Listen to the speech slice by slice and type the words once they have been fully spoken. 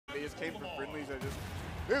they just came from friendlies that just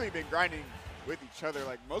really been grinding with each other.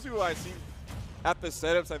 Like most people I've seen at the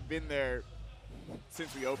setups have been there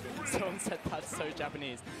since we opened. Someone said that's so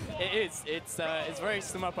Japanese. It is. It's very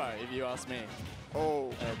Sumapa, if you ask me.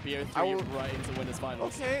 Oh. BO3 right into winners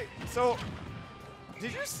finals. Okay, so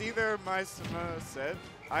did you see their Maisuma set?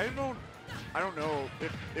 I don't know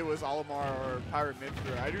if it was Olimar or Pirate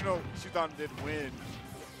Mythra. I do know Shuton did win,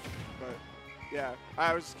 but yeah,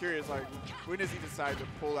 I was just curious, like, when does he decide to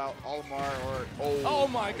pull out Olimar or oh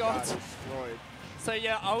my god, destroyed. So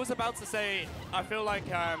yeah, I was about to say, I feel like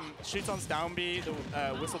Shuton's down B, the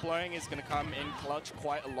whistleblowing is going to come in clutch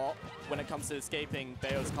quite a lot when it comes to escaping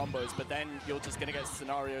Bayo's combos, but then you're just going to get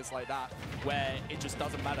scenarios like that where it just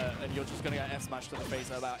doesn't matter and you're just going to get F-smashed to the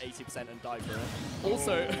face at about 80% and die for it.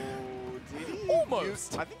 Also, did he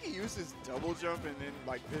almost. I think he used his double jump and then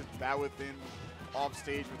like his bat within off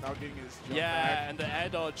stage without getting his jump back. And the air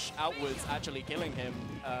dodge outwards actually killing him.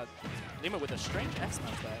 Lima with a strange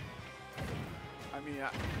F-smash there. I mean,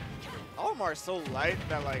 Olimar is so light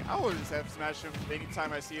that like I will just F-smash him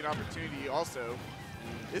anytime I see an opportunity also.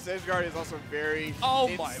 This edge guard is also very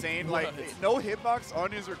insane. Like no hitbox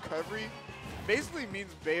on his recovery basically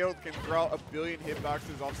means Bayo can throw out a billion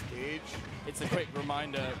hitboxes off stage. It's a quick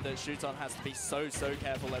reminder that Shuton has to be so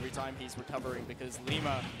careful every time he's recovering because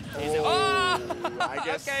Lima is... I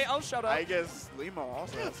guess, okay, I'll shut up. I guess Lima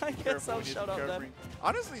also has to I be guess careful I'll when he's shut up recovering. then.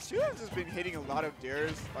 Honestly, Shuton's just been hitting a lot of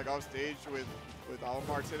dares like off stage with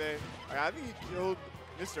Olimar today. Like, I think he killed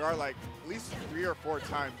Mr. R like at least 3 or 4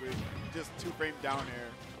 times with just 2-frame down air.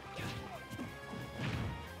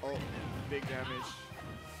 Oh, big damage.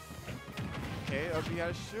 Okay, up he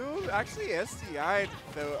has shoot. Actually, SDI'd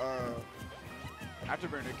the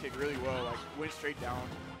afterburner kick really well, like went straight down.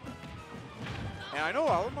 And I know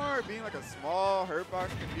Olimar being like a small hurt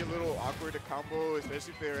box can be a little awkward to combo,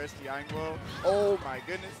 especially if they're SDIing well. Oh my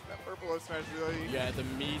goodness, that purple F smash really. Yeah, the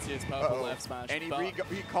meatiest purple F smash. And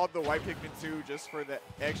he called the white Pikmin 2 just for the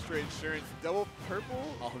extra insurance. Double purple.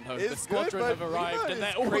 Oh no, the squadron have arrived and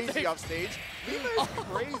they're all crazy off stage. Lima is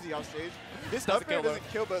crazy off stage. This up air doesn't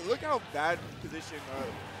kill, but look how bad position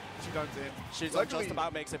Shuton's in. Shuton just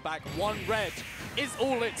about makes it back. 1 red is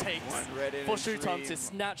all it takes for Shuton to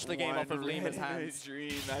snatch the game off of Lima's hands.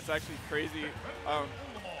 That's actually crazy.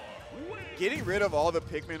 Getting rid of all the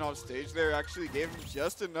Pikmin off stage there actually gave him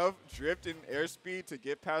just enough drift and airspeed to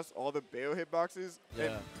get past all the Bayo hitboxes. Yeah.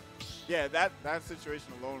 And yeah, that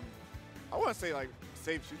situation alone, I want to say like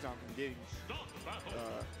saved Shuton from getting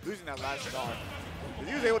losing that last stock.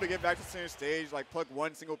 He was able to get back to center stage, like plug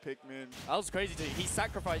 1 single Pikmin. That was crazy too. He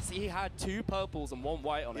sacrificed, he had 2 purples and 1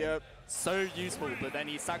 white on it. So useful, but then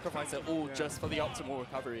he sacrificed it all just for the optimal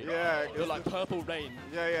recovery. Yeah. You're like purple rain.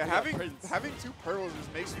 Yeah. Having 2 purples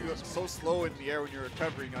just makes you so slow in the air when you're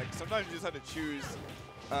recovering. Like sometimes you just have to choose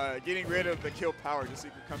getting rid of the kill power just so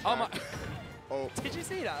you can come back. Did you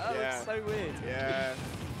see that? That looks so weird. Yeah.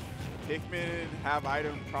 Pikmin have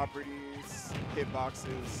item properties,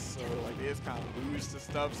 hitboxes, so like they just kind of lose to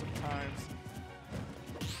stuff sometimes.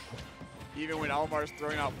 Even when Olimar's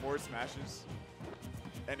throwing out forward smashes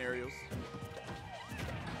and aerials.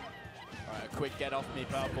 Alright, quick get off me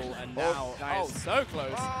purple, and now, nice. so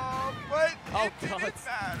close. But it didn't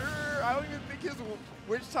matter. I don't even think his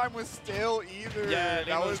witch time was stale either. Yeah,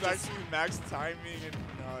 that was actually max timing, and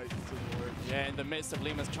no, it didn't work. Yeah, in the midst of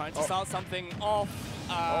Lima's trying to start something off.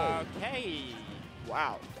 Okay.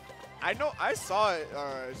 Wow. I know I saw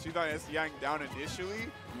Shuton SDIing down initially,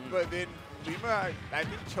 but then Lima, I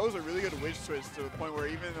think, chose a really good witch twist to the point where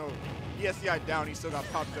even though he SDI'd down, he still got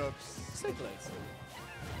popped up. So close.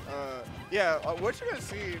 Yeah, what you're going to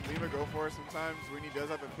see Lima go for sometimes when he does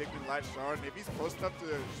have a Pikmin latched on, if he's close enough to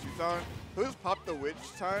Shuton, he'll just pop the witch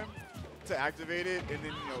time to activate it and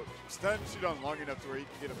then, stun Shuton long enough to where he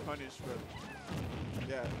can get a punish. But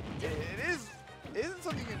yeah, it isn't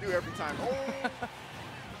something you can do every time.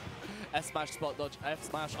 F-smash spot dodge,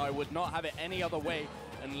 F-smash. I would not have it any other way.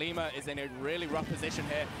 And Lima is in a really rough position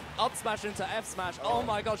here. Up smash into F-smash. Oh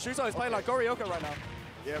my god, Shuton is playing like Goryoka right now.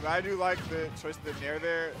 Yeah, but I do like the choice of the nair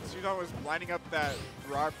there. Shuton was lining up that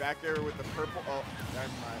raw back air with the purple. Oh, never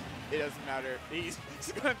mind. It doesn't matter. He's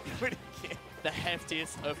going to do it again. The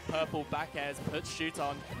heftiest of purple back airs puts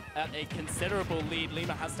Shuton at a considerable lead.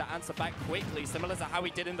 Lima has to answer back quickly, similar to how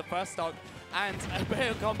he did in the first stock. And a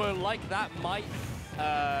Bayo combo like that might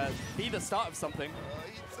be the start of something.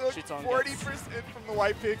 He took 40% from the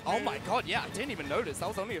white Pikmin. Oh my god, yeah, I didn't even notice. That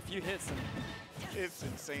was only a few hits. And it's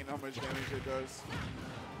insane how much damage it does.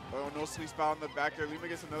 Oh, no sweet spot on the back there. Lima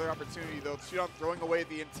gets another opportunity, though. Shuton throwing away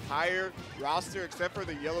the entire roster except for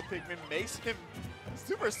the yellow Pikmin makes him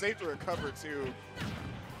super safe to recover, too.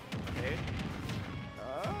 Okay.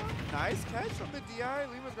 nice catch from the DI.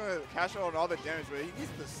 Lima's going to cash out on all the damage, but he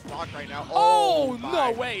needs the stock right now. Oh, my.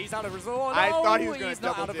 no way. He's out of resource. I No, thought he was going he's to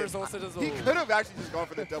not double out of dip. resources at all. He could have actually just gone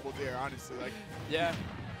for the double dare, honestly. Like, yeah.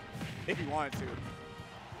 if he wanted to.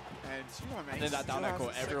 And Shuton, man, then that down air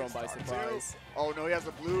caught everyone by surprise. Oh, no, he has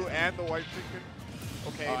the blue and the white chicken.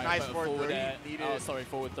 Okay, right, nice forward throw. He needed, oh, sorry,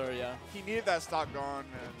 forward throw, yeah. He needed that stock gone,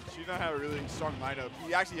 and Shuton had a really strong lineup.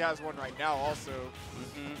 He actually has one right now also.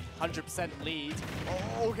 100% lead.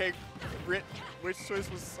 Oh, okay. Which choice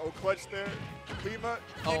was so clutch there? Lima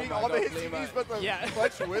Oh getting my all God, the hits Lima. he needs, but the Yeah.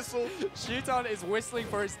 clutch whistle. Shuton is whistling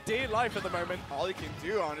for his dear life at the moment. All he can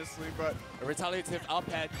do, honestly, but A retaliative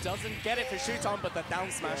up air doesn't get it for Shuton, but the down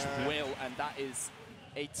smash Yeah. will, and that is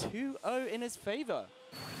a 2-0 in his favor.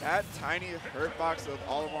 that tiny hurt box of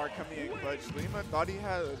Olimar coming in clutch. Lima thought he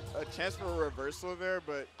had a chance for a reversal there,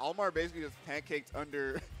 but Olimar basically just pancaked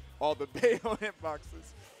under all the Bayonetta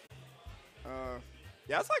boxes.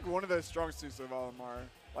 Yeah, that's like one of the strong suits of Olimar.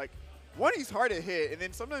 Like, one, he's hard to hit, and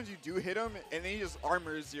then sometimes you do hit him, and then he just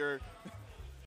armors your